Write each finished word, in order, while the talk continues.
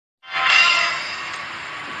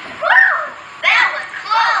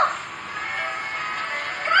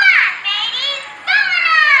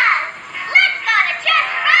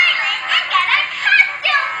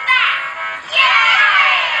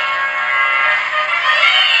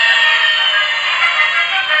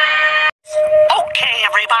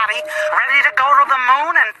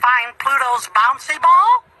moon and find Pluto's bouncy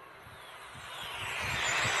ball?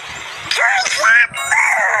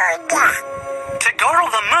 To go to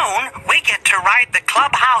the moon, we get to ride the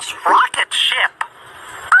clubhouse rocket ship.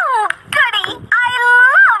 Oh, goody! I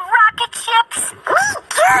love rocket ships. Me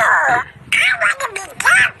too. I want to be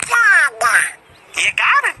captain. You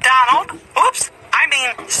got it, Donald. Oops, I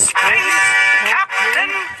mean Space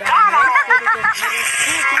Captain Donald.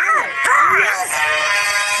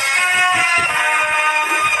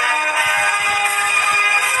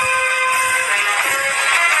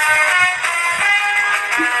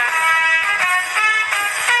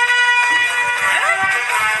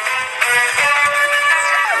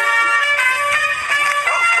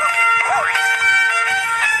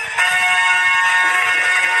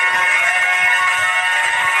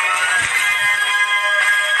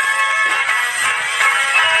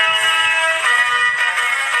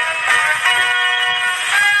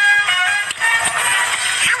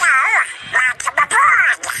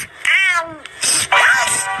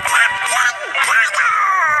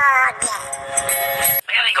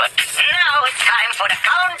 For the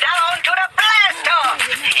countdown to the blast off.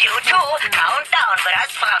 You two count down for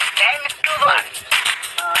us from 10 to 1.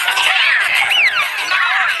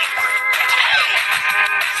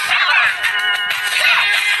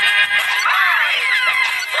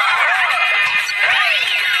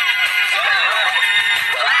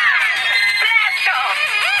 Blast off!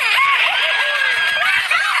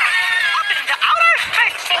 Up into outer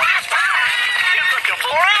space. Blast off! It's like a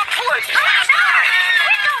far-out place. Blast off!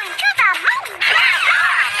 We're going to the moon. Blast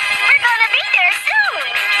off! We're going to be there soon.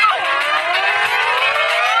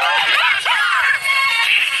 Blast off!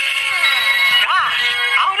 Gosh,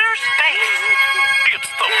 outer space.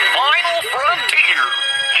 It's the final frontier.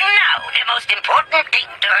 Now, the most important thing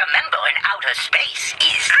to remember in outer space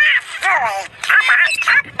is... Come on,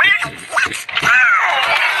 let's go.